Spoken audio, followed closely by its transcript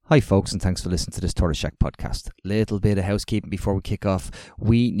Hi folks, and thanks for listening to this Tortoise Shack podcast. Little bit of housekeeping before we kick off.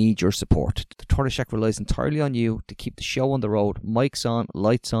 We need your support. The Tortoise Shack relies entirely on you to keep the show on the road, mics on,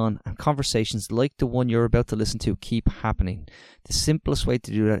 lights on, and conversations like the one you're about to listen to keep happening. The simplest way to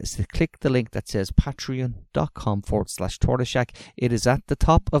do that is to click the link that says patreon.com/Tortoise Shack. It is at the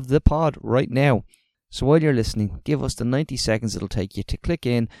top of the pod right now. So while you're listening, give us the 90 seconds it'll take you to click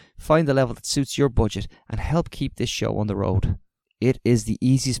in, find the level that suits your budget, and help keep this show on the road. It is the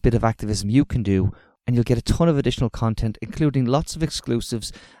easiest bit of activism you can do, and you'll get a ton of additional content, including lots of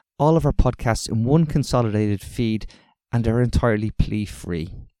exclusives, all of our podcasts in one consolidated feed, and they're entirely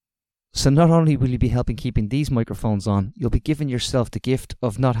plea-free. So not only will you be helping keeping these microphones on, you'll be giving yourself the gift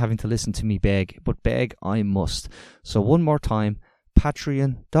of not having to listen to me beg, but beg I must. So one more time,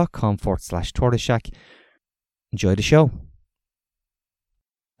 patreon.com/Tortoise Shack. Enjoy the show.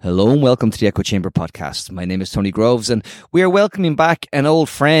 Hello and welcome to the Echo Chamber podcast. My name is Tony Groves and we are welcoming back an old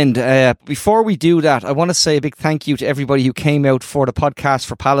friend. Before we do that, I want to say a big thank you to everybody who came out for the podcast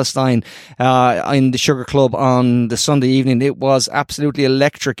for Palestine in the Sugar Club on the Sunday evening. It was absolutely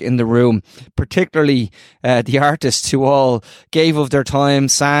electric in the room, particularly the artists who all gave of their time,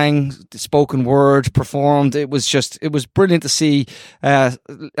 sang, spoken word, performed. It was brilliant to see, and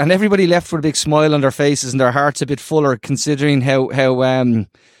everybody left with a big smile on their faces and their hearts a bit fuller, considering how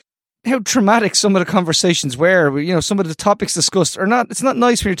traumatic some of the conversations were. You know, some of the topics discussed are not, it's not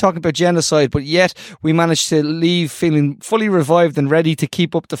nice when you're talking about genocide, but yet we managed to leave feeling fully revived and ready to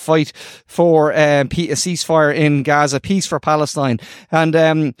keep up the fight for a ceasefire in Gaza, peace for Palestine.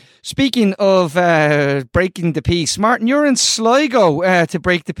 And speaking of breaking the peace, Martin, you're in Sligo to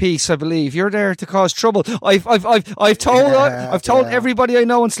break the peace, I believe. You're there to cause trouble. I've told everybody I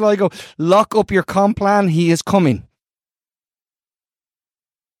know in Sligo, lock up your comp plan. He is coming.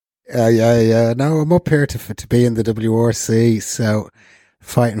 Yeah. No, I'm up here to be in the WRC, so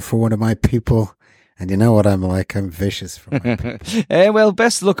fighting for one of my people. And you know what I'm like, I'm vicious for my people. Well,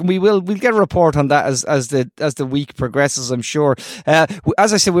 best of luck, and we'll get a report on that as the week progresses, I'm sure.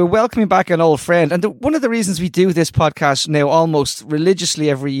 As I said, we're welcoming back an old friend, and one of the reasons we do this podcast now almost religiously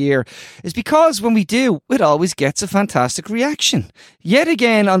every year is because when we do, it always gets a fantastic reaction. Yet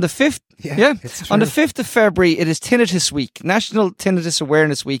again, on the 5th, on the 5th of February, it is Tinnitus Week, National Tinnitus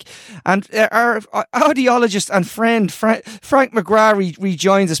Awareness Week. And our audiologist and friend, Frank McGrath,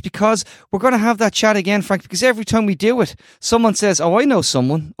 rejoins us because we're going to have that chat again, Frank, because every time we do it, someone says, oh, I know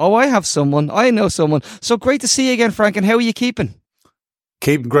someone. Oh, I have someone. I know someone. So great to see you again, Frank. And how are you keeping?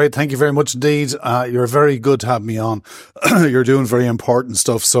 Keeping great. Thank you very much indeed. You're very good to have me on. You're doing very important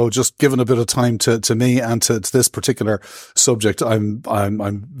stuff. So just giving a bit of time to me and to this particular subject, I'm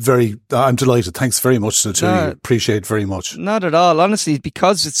delighted. Thanks very much to you. Appreciate very much. Not at all. Honestly,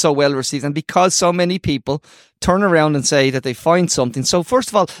 because it's so well received and because so many people turn around and say that they find something. So first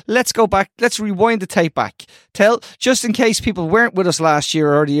of all, let's go back. Let's rewind the tape back. Just in case people weren't with us last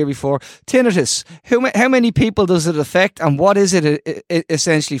year or the year before, tinnitus. How many people does it affect, and what is it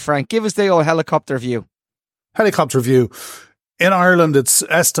essentially, Frank? Give us the old helicopter view. Helicopter view. In Ireland, it's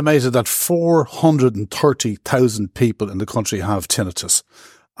estimated that 430,000 people in the country have tinnitus.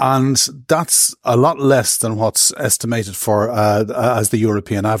 And that's a lot less than what's estimated for as the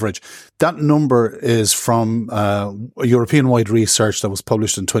European average. That number is from a European-wide research that was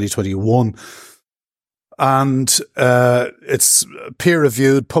published in 2021. And it's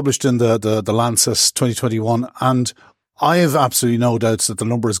peer-reviewed, published in the Lancet 2021. And I have absolutely no doubts that the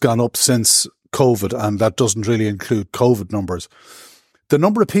number has gone up since COVID, and that doesn't really include COVID numbers. The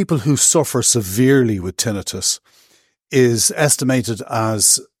number of people who suffer severely with tinnitus is estimated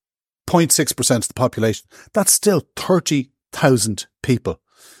as 0.6% of the population. That's still 30,000 people.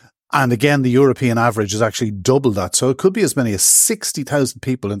 And again, the European average is actually double that. So it could be as many as 60,000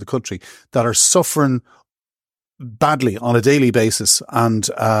 people in the country that are suffering badly on a daily basis and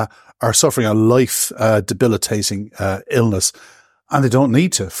are suffering a life debilitating illness. And they don't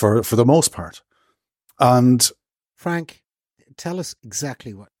need to for the most part. And Frank, tell us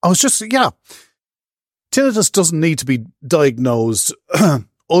exactly what. Tinnitus doesn't need to be diagnosed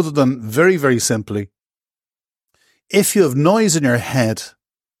other than very, very simply, if you have noise in your head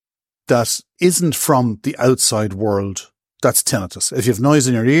that isn't from the outside world, that's tinnitus. If you have noise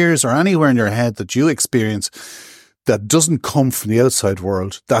in your ears or anywhere in your head that you experience that doesn't come from the outside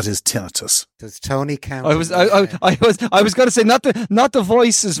world, that is tinnitus. Does Tony count? I was going to say not the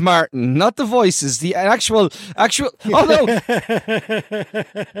voices, Martin, not the voices, the actual. Although,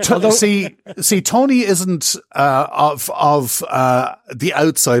 see, Tony isn't of the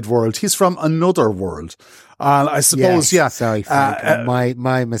outside world. He's from another world. I suppose, yes, sorry, Frank.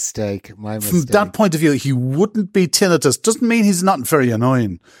 My mistake. From that point of view, he wouldn't be tinnitus. Doesn't mean he's not very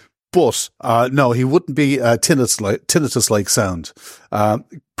annoying. But no, he wouldn't be tinnitus-like sound.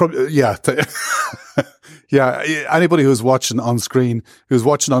 Probably, yeah, yeah. Anybody who's watching on screen, who's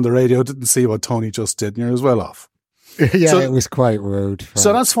watching on the radio, didn't see what Tony just did, and you're as well off. Yeah, it was quite rude.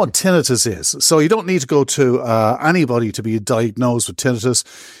 So that's what tinnitus is. So you don't need to go to anybody to be diagnosed with tinnitus.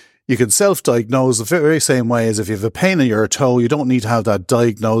 You can self-diagnose the very same way as if you have a pain in your toe. You don't need to have that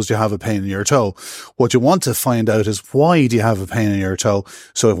diagnosed. You have a pain in your toe. What you want to find out is, why do you have a pain in your toe?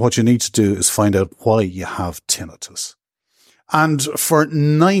 So what you need to do is find out why you have tinnitus. And for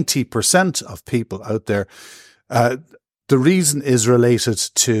 90% of people out there, the reason is related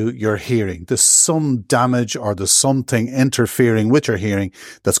to your hearing. There's some damage or there's something interfering with your hearing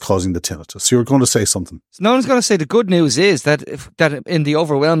that's causing the tinnitus. So you're going to say something. No one's going to say the good news is that in the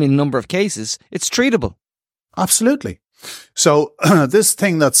overwhelming number of cases, it's treatable. Absolutely. So this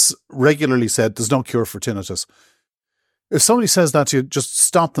thing that's regularly said, there's no cure for tinnitus. If somebody says that, you just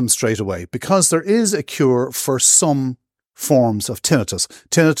stop them straight away, because there is a cure for some forms of tinnitus.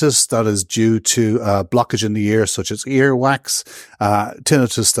 Tinnitus that is due to blockage in the ear, such as earwax.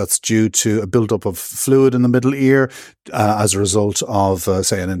 Tinnitus that's due to a buildup of fluid in the middle ear as a result of,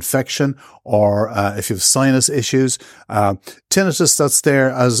 say, an infection, or if you have sinus issues. Tinnitus that's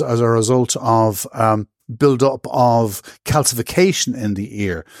there as a result of buildup of calcification in the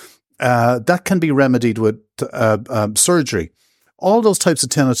ear. That can be remedied with surgery. All those types of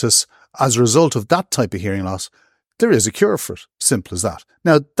tinnitus, as a result of that type of hearing loss, there is a cure for it. Simple as that.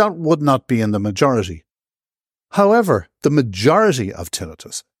 Now, that would not be in the majority. However, the majority of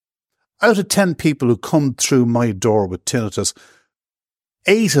tinnitus, out of 10 people who come through my door with tinnitus,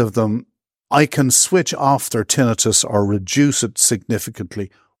 8 of them, I can switch off their tinnitus or reduce it significantly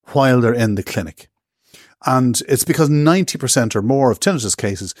while they're in the clinic. And it's because 90% or more of tinnitus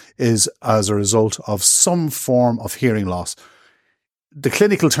cases is as a result of some form of hearing loss. The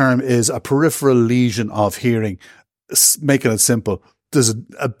clinical term is a peripheral lesion of hearing. Making it simple, there's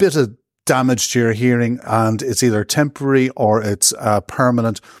a bit of damage to your hearing, and it's either temporary or it's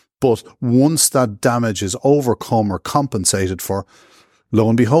permanent. But once that damage is overcome or compensated for, lo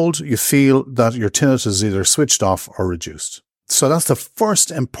and behold, you feel that your tinnitus is either switched off or reduced. So that's the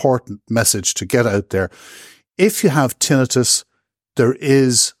first important message to get out there. If you have tinnitus, there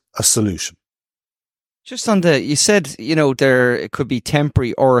is a solution. Just on you said, it could be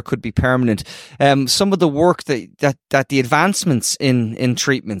temporary or it could be permanent. Some of the work that the advancements in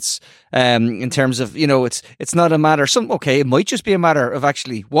treatments, in terms of, it's not a matter, it might just be a matter of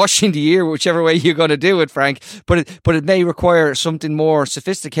actually washing the ear, whichever way you're going to do it, Frank, but it may require something more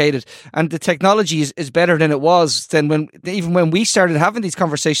sophisticated, and the technology is better than it was when we started having these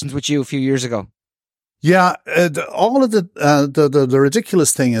conversations with you a few years ago. Yeah, all of the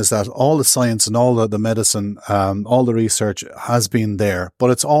ridiculous thing is that all the science and all the medicine, all the research has been there,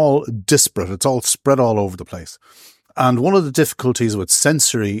 but it's all disparate. It's all spread all over the place. And one of the difficulties with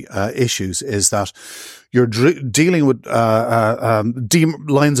sensory issues is that you're dealing with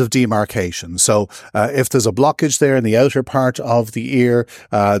lines of demarcation. So if there's a blockage there in the outer part of the ear,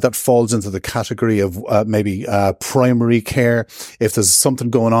 that falls into the category of maybe primary care. If there's something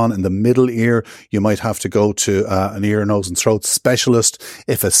going on in the middle ear, you might have to go to an ear, nose and throat specialist.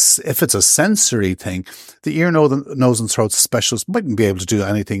 If it's a sensory thing, the ear, nose and throat specialist mightn't be able to do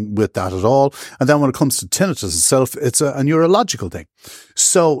anything with that at all. And then when it comes to tinnitus itself, it's a neurological thing.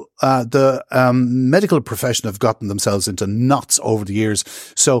 So the medical profession have gotten themselves into knots over the years.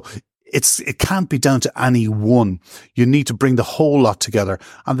 So it can't be down to any one. You need to bring the whole lot together.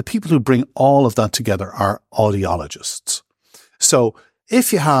 And the people who bring all of that together are audiologists. So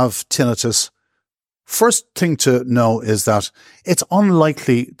if you have tinnitus, first thing to know is that it's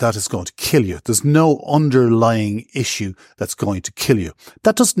unlikely that it's going to kill you. There's no underlying issue that's going to kill you.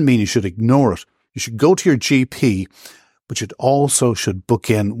 That doesn't mean you should ignore it. You should go to your GP, but you also should book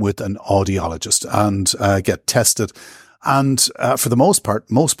in with an audiologist and get tested. And for the most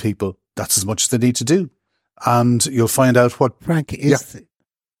part, most people, that's as much as they need to do. And you'll find out what... Frank, is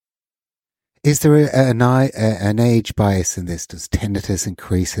there an age bias in this? Does tinnitus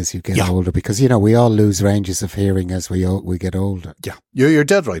increase as you get older? Because, we all lose ranges of hearing as we get older. Yeah, you're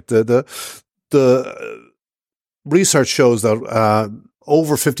dead right. The research shows that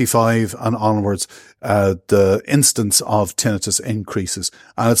over 55 and onwards, the instance of tinnitus increases.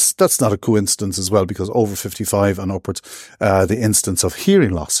 And that's not a coincidence as well, because over 55 and upwards, the instance of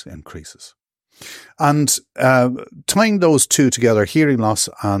hearing loss increases. And tying those two together, hearing loss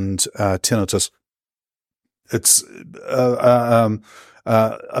and tinnitus, it's a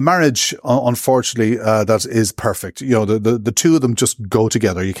marriage, unfortunately, that is perfect. The two of them just go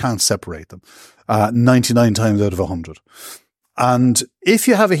together. You can't separate them. 99 times out of 100. And if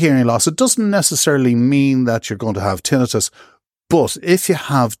you have a hearing loss, it doesn't necessarily mean that you're going to have tinnitus. But if you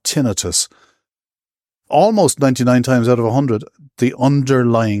have tinnitus, almost 99 times out of 100, the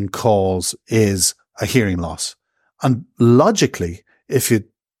underlying cause is a hearing loss. And logically, if you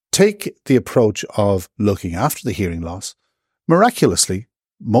take the approach of looking after the hearing loss, miraculously,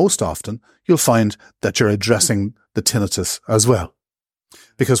 most often, you'll find that you're addressing the tinnitus as well.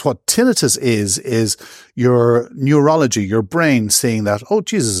 Because what tinnitus is your neurology, your brain saying that, oh,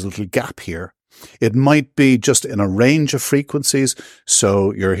 Jesus, there's a little gap here. It might be just in a range of frequencies.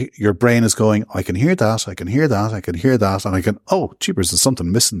 So your brain is going, I can hear that, I can hear that, I can hear that, and oh, jeepers, there's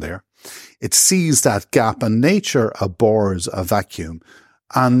something missing there. It sees that gap, and nature abhors a vacuum.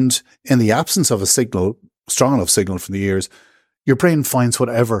 And in the absence of a signal, strong enough signal from the ears, your brain finds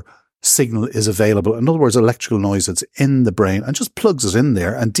whatever signal is available. In other words, electrical noise that's in the brain, and just plugs it in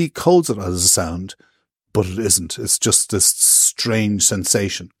there and decodes it as a sound. But it isn't. It's just this strange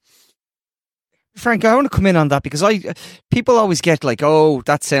sensation. Frank, I want to come in on that, because people always get like, oh,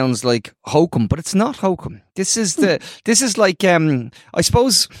 that sounds like hokum, but it's not hokum. This is like, I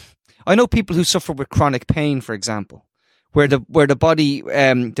suppose, I know people who suffer with chronic pain, for example, where the body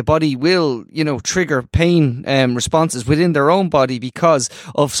will, trigger pain responses within their own body because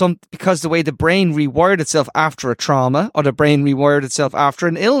the way the brain rewired itself after a trauma, or the brain rewired itself after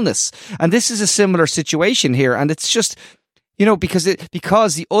an illness. And this is a similar situation here. And it's just, because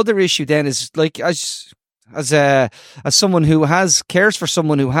the other issue then is, like, as someone who cares for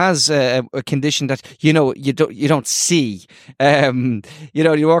someone who has a condition that you don't see,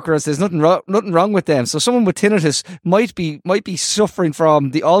 you walk around, there's nothing wrong with them. So someone with tinnitus might be suffering from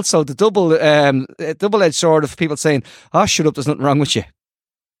the double-edged sword of people saying, "Oh, shut up, there's nothing wrong with you."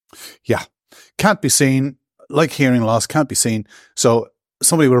 Yeah, can't be seen. Like hearing loss, can't be seen. So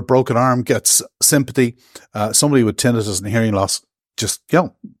somebody with a broken arm gets sympathy. Somebody with tinnitus and hearing loss, just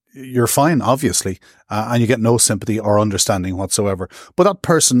you're fine, obviously, and you get no sympathy or understanding whatsoever. But that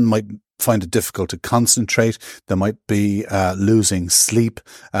person might find it difficult to concentrate. They might be losing sleep.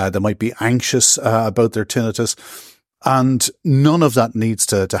 They might be anxious about their tinnitus. And none of that needs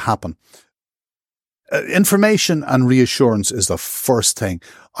to happen. Information and reassurance is the first thing.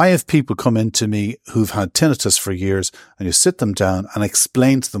 I have people come into me who've had tinnitus for years, and you sit them down and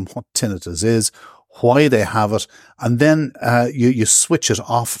explain to them what tinnitus is, why they have it, and then you switch it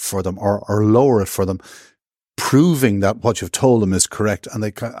off for them or lower it for them, proving that what you've told them is correct, and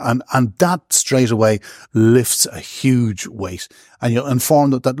that straight away lifts a huge weight. And you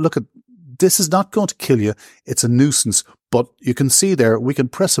inform them that, look, this is not going to kill you. It's a nuisance, but you can see there, we can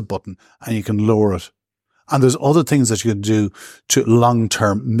press a button and you can lower it. And there's other things that you can do to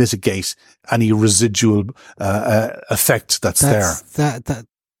long-term mitigate any residual effect that's there.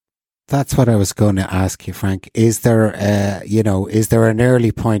 That's what I was going to ask you, Frank. Is there an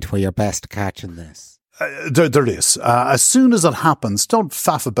early point where you're best catching this? There is. As soon as it happens, don't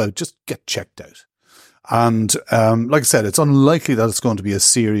faff about, just get checked out. And like I said, it's unlikely that it's going to be a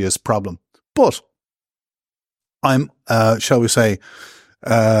serious problem. But I'm, shall we say,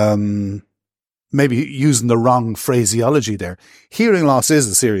 maybe using the wrong phraseology there. Hearing loss is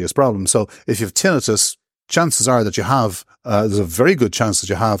a serious problem. So if you have tinnitus, chances are that you have, there's a very good chance that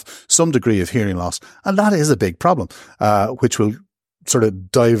you have some degree of hearing loss. And that is a big problem, which will sort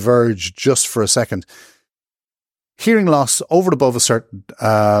of diverge just for a second. Hearing loss over and above a certain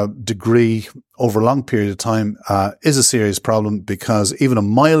degree over a long period of time is a serious problem, because even a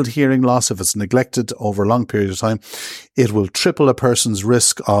mild hearing loss, if it's neglected over a long period of time, it will triple a person's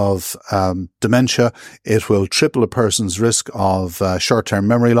risk of dementia. It will triple a person's risk of short-term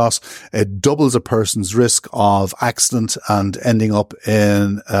memory loss. It doubles a person's risk of accident and ending up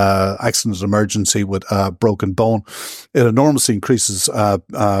in accident emergency with a broken bone. It enormously increases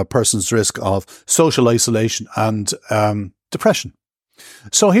a person's risk of social isolation and depression.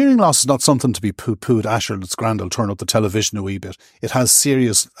 So hearing loss is not something to be poo-pooed. Asher, it's grand, I'll turn up the television a wee bit. It has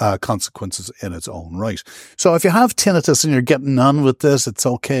serious consequences in its own right. So if you have tinnitus and you're getting on with this, it's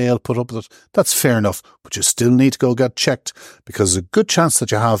okay, I'll put up with it. That's fair enough. But you still need to go get checked, because there's a good chance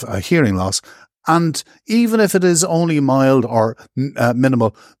that you have a hearing loss. And even if it is only mild or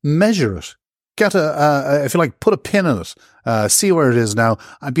minimal, measure it. get if you like, put a pin in it, see where it is now,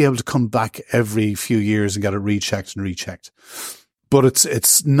 and be able to come back every few years and get it rechecked. But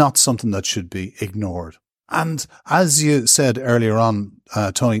it's not something that should be ignored. And as you said earlier on,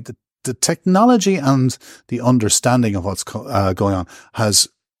 Tony, the technology and the understanding of what's going on has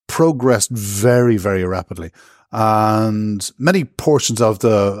progressed very, very rapidly. And many portions of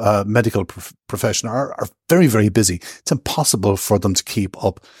the medical profession are very, very busy. It's impossible for them to keep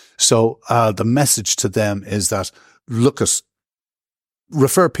up. So the message to them is that,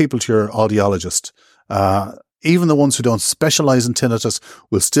 refer people to your audiologist. Even the ones who don't specialize in tinnitus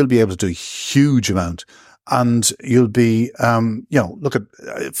will still be able to do a huge amount. And you'll be, look at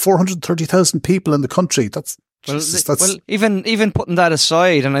 430,000 people in the country. That's even putting that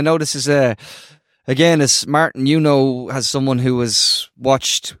aside, and I know this is again, as Martin, has someone who was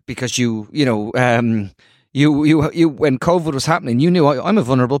watched because you when COVID was happening, you knew I'm a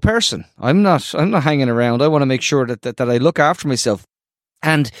vulnerable person. I'm not hanging around. I want to make sure that I look after myself.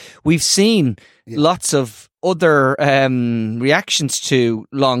 And we've seen lots of other reactions to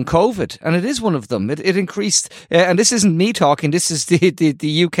long COVID, and it is one of them. It increased, and this isn't me talking. This is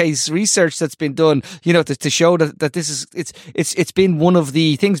the UK's research that's been done. To show that this is it's been one of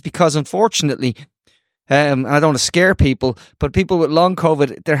the things, because unfortunately, I don't want to scare people, but people with long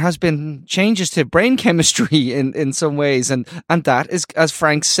COVID, there has been changes to brain chemistry in some ways. And that is, as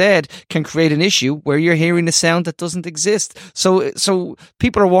Frank said, can create an issue where you're hearing a sound that doesn't exist. So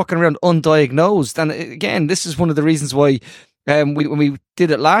people are walking around undiagnosed. And again, this is one of the reasons why when we did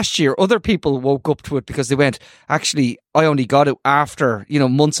it last year, other people woke up to it because they went, actually, I only got it after,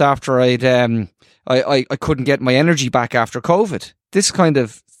 months after I couldn't get my energy back after COVID. This kind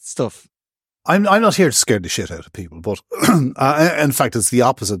of stuff. I'm not here to scare the shit out of people, but in fact, it's the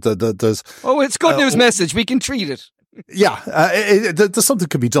opposite. There's it's good news message. We can treat it. Yeah, there's something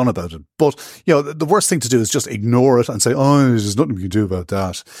could be done about it. But the worst thing to do is just ignore it and say, "Oh, there's nothing we can do about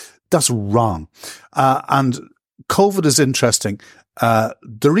that." That's wrong. And COVID is interesting.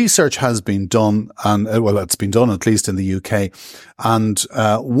 The research has been done, and it's been done at least in the UK. And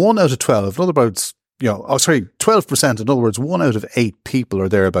 1 out of 12, in other words, 12%, in other words, 1 out of 8 people or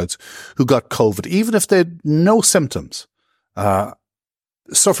thereabouts who got COVID, even if they had no symptoms,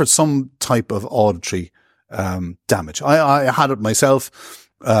 suffered some type of auditory damage. I had it myself.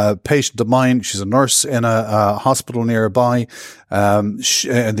 A patient of mine, she's a nurse in a hospital nearby. In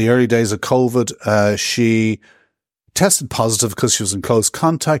the early days of COVID, she tested positive because she was in close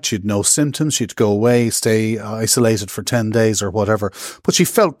contact. She had no symptoms. She had to go away, stay isolated for 10 days or whatever. But she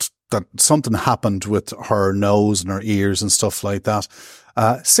felt that something happened with her nose and her ears and stuff like that.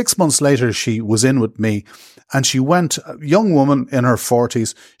 6 months later, she was in with me, and she went, a young woman in her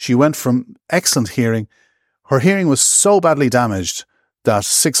 40s, she went from excellent hearing. Her hearing was so badly damaged that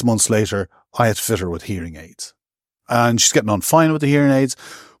 6 months later, I had to fit her with hearing aids. And she's getting on fine with the hearing aids,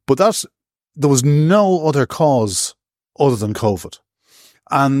 but there was no other cause other than COVID.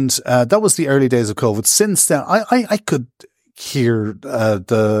 And that was the early days of COVID. Since then, I could hear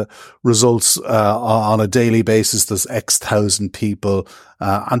the results on a daily basis. There's X thousand people,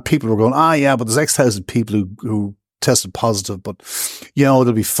 and people were going, but there's X thousand people who tested positive, but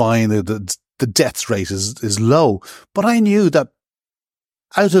they'll be fine. The death rate is low. But I knew that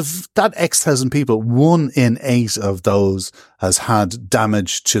out of that X thousand people, 1 in 8 of those has had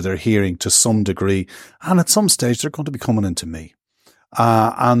damage to their hearing to some degree, and at some stage they're going to be coming into me.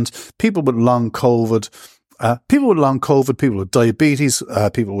 And people with long COVID. People with diabetes,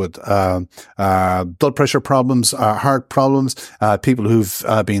 people with blood pressure problems, heart problems, people who've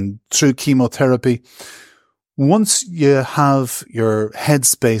been through chemotherapy. Once you have your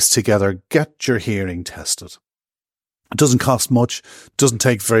headspace together, get your hearing tested. It doesn't cost much, doesn't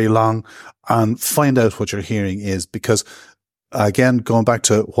take very long, and find out what your hearing is. Because, again, going back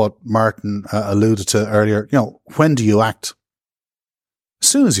to what Martin alluded to earlier, when do you act? As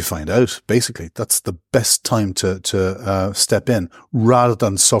soon as you find out, basically, that's the best time to step in rather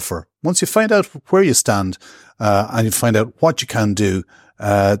than suffer. Once you find out where you stand and you find out what you can do,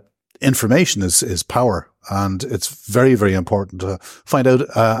 information is power, and it's very, very important to find out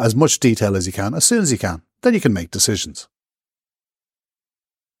as much detail as you can, as soon as you can. Then you can make decisions.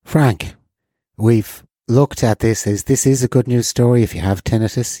 Frank, we've looked at this is a good news story. If you have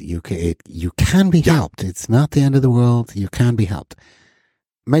tinnitus, you can be helped. It's not the end of the world. You can be helped.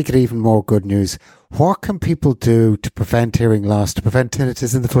 Make it even more good news. What can people do to prevent hearing loss, to prevent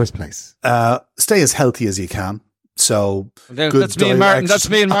tinnitus in the first place? Stay as healthy as you can. So that's me and Martin. That's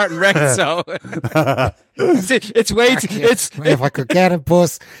me and Martin Rex. So it's way. If I could get a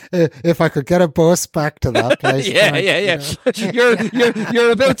bus, back to that place.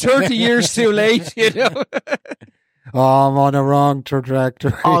 You're about 30 years too late. You know. Oh, I'm on a wrong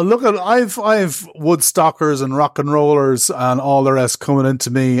trajectory. Oh, look at I've Woodstockers and rock and rollers and all the rest coming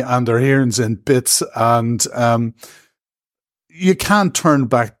into me, and their hearing's in bits, and you can't turn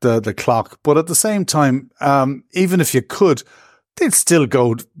back the clock. But at the same time, even if you could, they'd still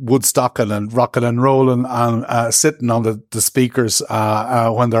go Woodstocking and rocking and rolling and sitting on the speakers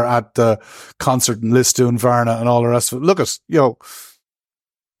when they're at the concert in Lisdoon, Varna, and all the rest of it. Look at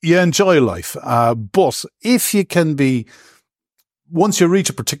you enjoy life, but if you can be, once you reach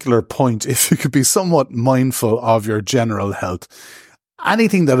a particular point, if you could be somewhat mindful of your general health,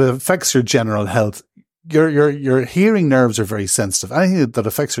 anything that affects your general health, your hearing nerves are very sensitive. Anything that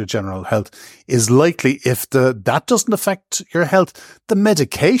affects your general health is likely, if that doesn't affect your health, the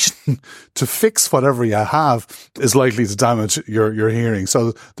medication to fix whatever you have is likely to damage your hearing.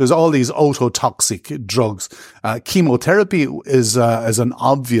 So there's all these ototoxic drugs. Chemotherapy is an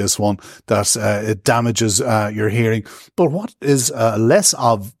obvious one that it damages your hearing. But what is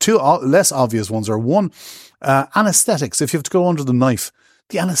two less obvious ones are, one, anesthetics. If you have to go under the knife,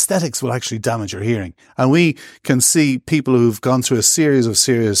 the anesthetics will actually damage your hearing. And we can see people who've gone through a series of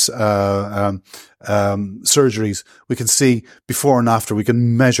serious surgeries. We can see before and after. We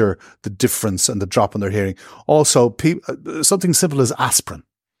can measure the difference and the drop in their hearing. Also, something simple as aspirin.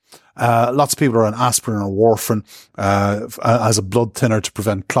 Lots of people are on aspirin or warfarin as a blood thinner to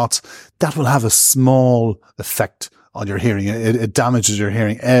prevent clots. That will have a small effect on your hearing. It damages your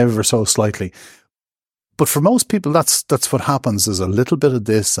hearing ever so slightly. But for most people, that's what happens. There's a little bit of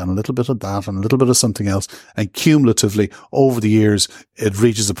this and a little bit of that and a little bit of something else. And cumulatively, over the years, it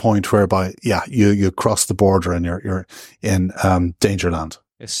reaches a point whereby, you cross the border and you're in danger land.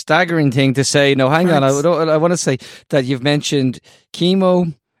 A staggering thing to say. No, hang on. I want to say that you've mentioned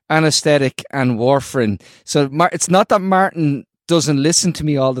chemo, anesthetic, and warfarin. So it's not that Martin doesn't listen to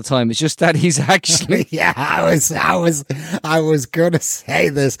me all the time. It's just that he's actually I was gonna say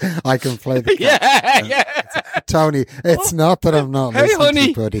this. I can play the Tony, it's not that I'm not listening honey, to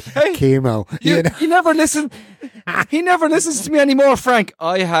you, buddy. Chemo. You never listen. He never listens to me anymore, Frank.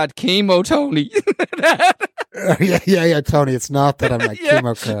 I had chemo, Tony. Tony, it's not that I'm a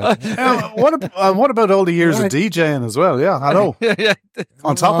chemo crowd. What about all the years of DJing as well? Yeah, I know.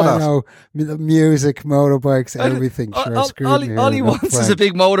 On top of that, I know. Music, motorbikes, everything. All he wants is a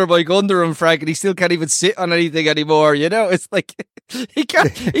big motorbike under him, Frank, and he still can't even sit on anything anymore. You know, it's like he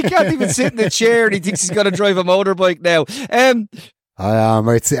can't even sit in a chair, and he thinks he's going to drive a motorbike now.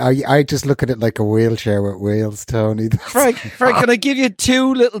 I just look at it like a wheelchair with wheels, Tony. Frank, can I give you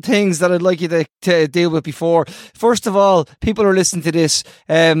two little things that I'd like you to deal with before? First of all, people are listening to this.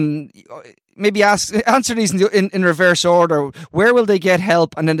 Maybe answer these in reverse order. Where will they get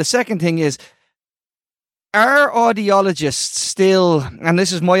help? And then the second thing is, are audiologists still, and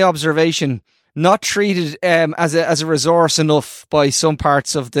this is my observation, not treated as a resource enough by some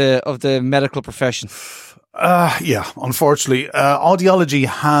parts of the medical profession? Unfortunately, audiology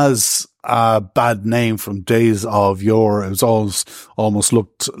has a bad name from days of yore. It was almost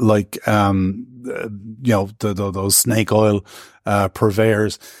looked like, those snake oil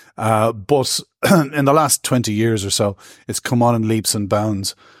purveyors. But in the last 20 years or so, it's come on in leaps and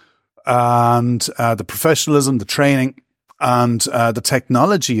bounds. And the professionalism, the training, and the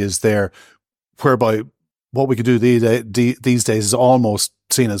technology is there, whereby what we can do these days is almost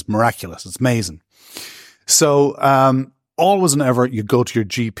seen as miraculous. It's amazing. So always and ever, you go to your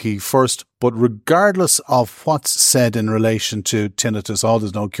GP first. But regardless of what's said in relation to tinnitus,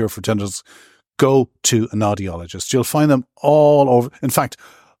 there's no cure for tinnitus, go to an audiologist. You'll find them all over. In fact,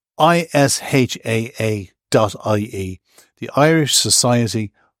 ishaa.ie, the Irish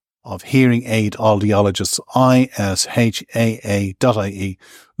Society of Hearing Aid Audiologists, ishaa.ie.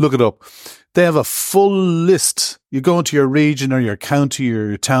 Look it up. They have a full list. You go into your region or your county or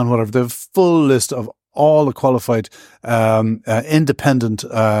your town, whatever. They have a full list of all the qualified independent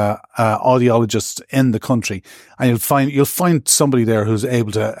audiologists in the country, and you'll find somebody there who's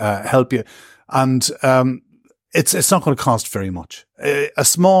able to help you. And it's not going to cost very much. A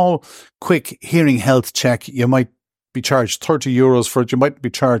small, quick hearing health check, you might be charged €30 for it. You might be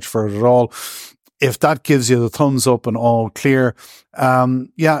charged for it at all. If that gives you the thumbs up and all clear,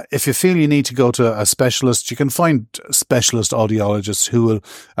 if you feel you need to go to a specialist, you can find specialist audiologists who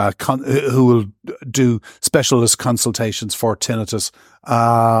will do specialist consultations for tinnitus.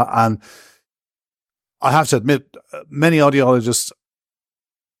 And I have to admit, many audiologists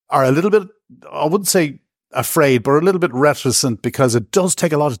are a little bit, I wouldn't say afraid, but a little bit reticent because it does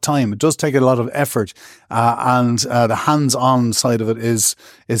take a lot of time. It does take a lot of effort, and the hands-on side of it is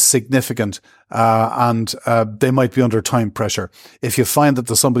significant. And they might be under time pressure. If you find that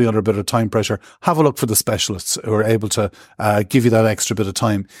there's somebody under a bit of time pressure, have a look for the specialists who are able to give you that extra bit of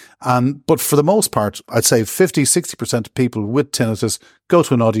time. But for the most part, I'd say 50-60% of people with tinnitus go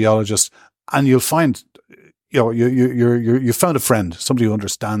to an audiologist, and you'll find, you found a friend, somebody who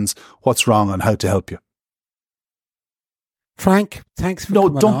understands what's wrong and how to help you. Frank, thanks for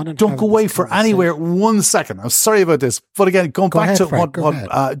coming on. No, don't go away for anywhere 1 second. I'm sorry about this. But again, going back to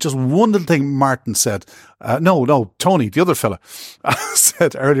what just one little thing Martin said. Tony, the other fella,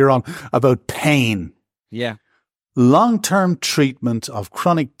 said earlier on about pain. Yeah. Long-term treatment of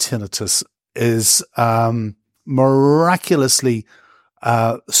chronic tinnitus is miraculously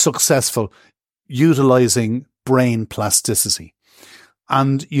successful utilizing brain plasticity.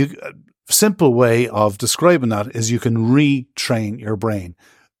 And simple way of describing that is you can retrain your brain.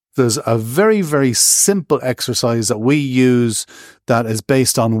 There's a very, very simple exercise that we use that is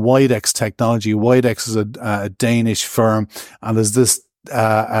based on Widex technology. Widex is a Danish firm, and there's this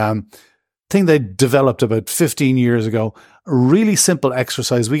thing they developed about 15 years ago. A really simple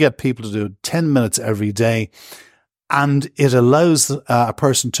exercise. We get people to do 10 minutes every day, and it allows a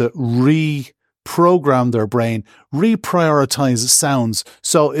person to reprogram their brain, reprioritize sounds.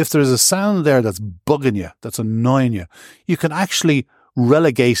 So if there's a sound there that's bugging you, that's annoying you, you can actually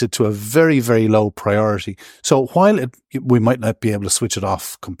relegate it to a very, very low priority. So while we might not be able to switch it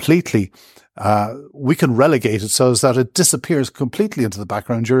off completely, we can relegate it so that it disappears completely into the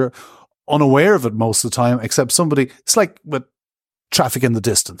background. You're unaware of it most of the time, except it's like with traffic in the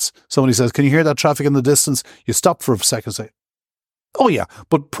distance. Somebody says, "Can you hear that traffic in the distance?" You stop for a second and say, "Oh yeah,"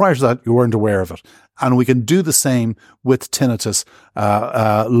 but prior to that, you weren't aware of it. And we can do the same with tinnitus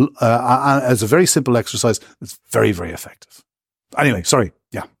as a very simple exercise. It's very, very effective. Anyway, sorry.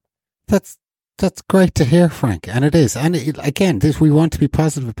 Yeah. That's great to hear, Frank. And it is. And again, we want to be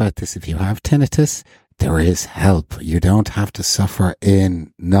positive about this. If you have tinnitus, there is help. You don't have to suffer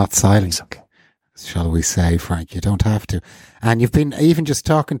in not silence. Shall we say, Frank? You don't have to. And you've been, even just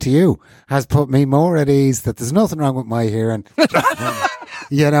talking to you has put me more at ease that there's nothing wrong with my hearing.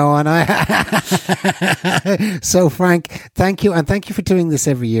 So Frank, thank you. And thank you for doing this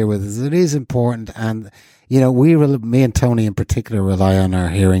every year with us. It is important. And, me and Tony in particular rely on our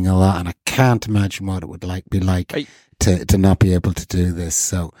hearing a lot. And I can't imagine what it would be like to not be able to do this.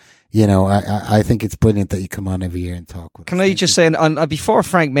 So, I think it's brilliant that you come on every year and talk with us. Can I just say, before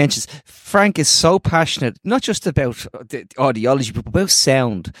Frank mentions, Frank is so passionate, not just about the audiology, but about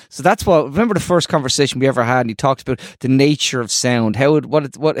sound. So that's remember the first conversation we ever had, and he talked about the nature of sound, how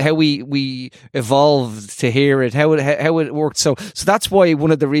we evolved to hear it, how it worked. So that's why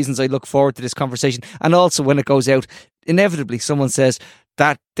one of the reasons I look forward to this conversation. And also when it goes out, inevitably someone says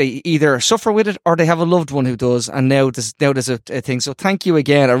that they either suffer with it or they have a loved one who does, and now there's a thing. So thank you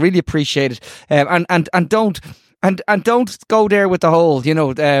again. I really appreciate it. And don't go there with the whole,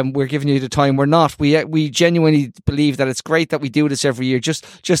 we're giving you the time. We're not. We genuinely believe that it's great that we do this every year, just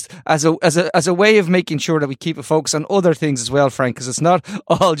as a way of making sure that we keep a focus on other things as well, Frank, because it's not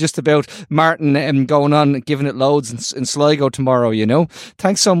all just about Martin going on and giving it loads in Sligo tomorrow.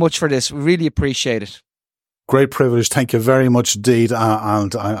 Thanks so much for this. We really appreciate it. Great privilege. Thank you very much indeed.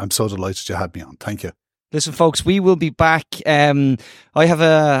 And I'm so delighted you had me on. Thank you. Listen, folks, we will be back. I have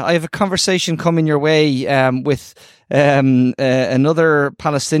a conversation coming your way with another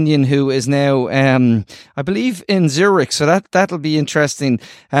Palestinian who is now, I believe, in Zurich. So that'll be interesting.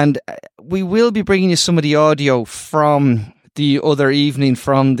 And we will be bringing you some of the audio from the other evening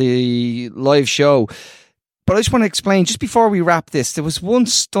from the live show. But I just want to explain, just before we wrap this, there was one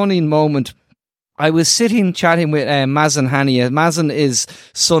stunning moment. I was chatting with Mazen Hania. Mazen is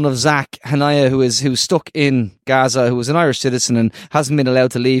son of Zach Hania, who's stuck in Gaza, who is an Irish citizen and hasn't been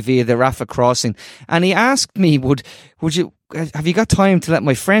allowed to leave via the Rafah crossing. And he asked me, have you got time to let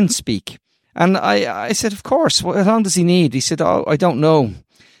my friend speak? And I said, of course. How long does he need? He said, oh, I don't know.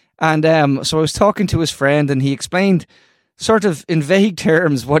 And so I was talking to his friend, and he explained sort of in vague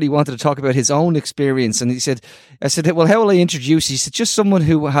terms what he wanted to talk about, his own experience. And I said, well, how will I introduce you? He said, just someone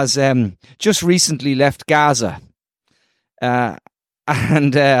who has just recently left Gaza. My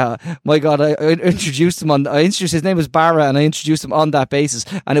God, I introduced him his name was Barra, and I introduced him on that basis.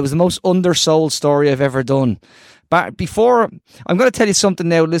 And it was the most undersold story I've ever done. But before, I'm going to tell you something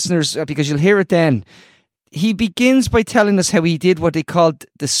now, listeners, because you'll hear it then. He begins by telling us how he did what they called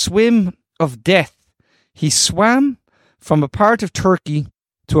the swim of death. He swam from a part of Turkey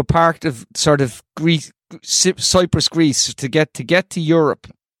to a part of sort of Greece, Cyprus, Greece, to get to Europe.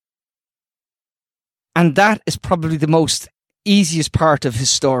 And that is probably the most easiest part of his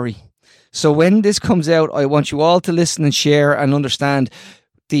story. So when this comes out, I want you all to listen and share and understand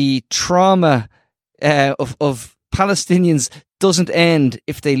the trauma of Palestinians doesn't end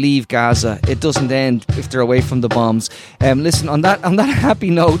if they leave Gaza. It doesn't end if they're away from the bombs. Listen, on that happy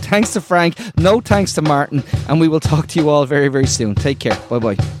note, thanks to Frank, no thanks to Martin, and we will talk to you all very, very soon. Take care.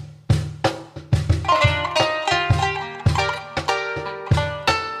 Bye-bye.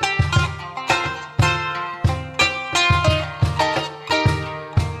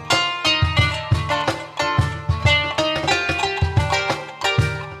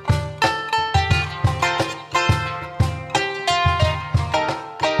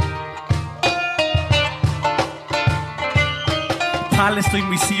 Palestine,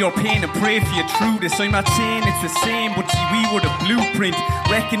 we see your pain and pray for you through this. I'm not saying it's the same, but see, we were the blueprint.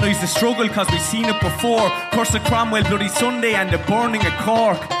 Recognise the struggle, cause we've seen it before. Curse of Cromwell, Bloody Sunday, and the burning of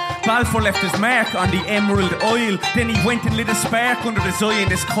Cork. Balfour left his mark on the Emerald Isle. Then he went and lit a spark under the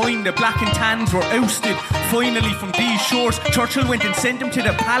Zionist coin. The black and tans were ousted finally from these shores. Churchill went and sent him to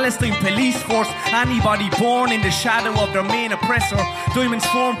the Palestine police force. Anybody born in the shadow of their main oppressor. Diamonds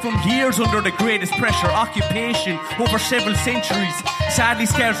formed from years under the greatest pressure. Occupation over several centuries. Sadly,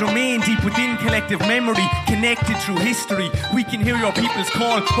 scars remain deep within collective memory. Connected through history, we can hear your people's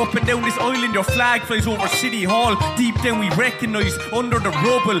call. Up and down this island, your flag flies over City Hall. Deep down we recognise under the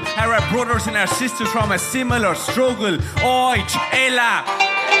rubble are our brothers and our sisters from a similar struggle. Oich Ella,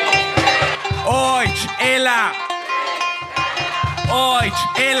 Oich Ella,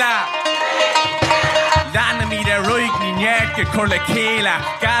 Oich Ella. L'enemy der Roigni Njerke Korlekela.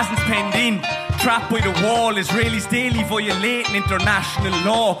 Gazans penned in, trapped by the wall. Israelis daily violating international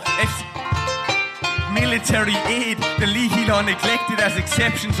law. Military aid, the legal are neglected as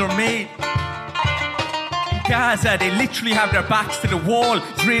exceptions are made. Gaza, they literally have their backs to the wall.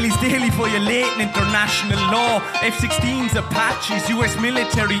 Israelis daily violating international law. F-16s, Apaches, US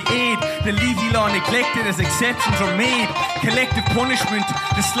military aid. The legal law neglected as exceptions are made. Collective punishment,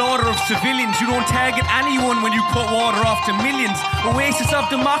 the slaughter of civilians. You don't target anyone when you cut water off to millions. Oasis of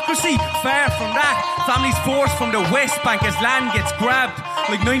democracy, far from that. Families forced from the West Bank as land gets grabbed.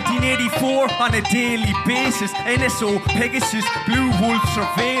 Like 1984 on a daily basis. NSO, Pegasus, Blue Wolf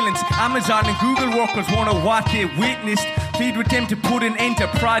surveillance. Amazon and Google workers wonder what they witnessed. Plead with them to put an end to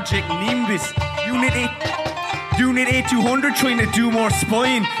Project Nimbus. Unit 8200 trying to do more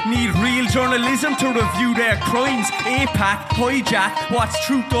spying. Need real journalism to review their crimes. APAC, hijack, what's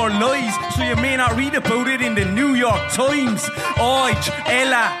truth or lies. So you may not read about it in the New York Times. Oich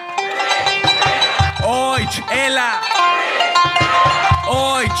Ella, Oich Ella,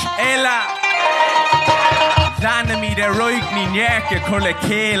 Oich Ella. L'enemy der Roigni Njerke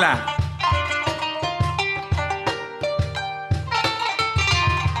Korlekela.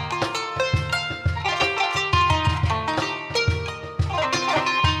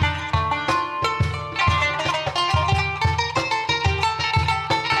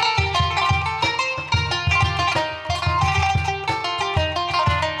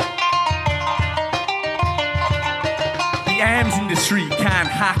 Can't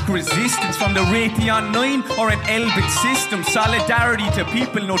hack resistance from the Raytheon 9 or an Elbit system. Solidarity to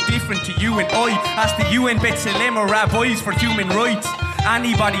people no different to you and I. Ask the UN B'Tselem or rabbis for human rights.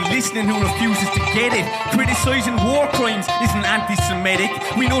 Anybody listening who refuses to get it, criticising war crimes isn't anti-Semitic.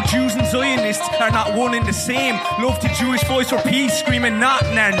 We know Jews and Zionists are not one and the same. Love to Jewish voice for peace, screaming not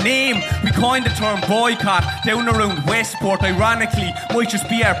in our name. We coined the term boycott down around Westport. Ironically, might just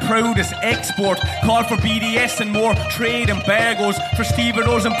be our proudest export. Call for BDS and more trade embargoes for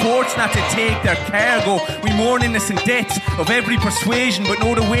stevedores and ports not to take their cargo. We mourn innocent deaths of every persuasion, but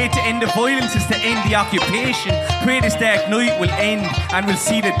know the way to end the violence is to end the occupation. Pray this dark night will end and we'll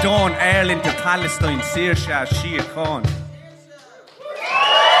see the dawn. Ireland to Palestine, Saoirse Shia Khan.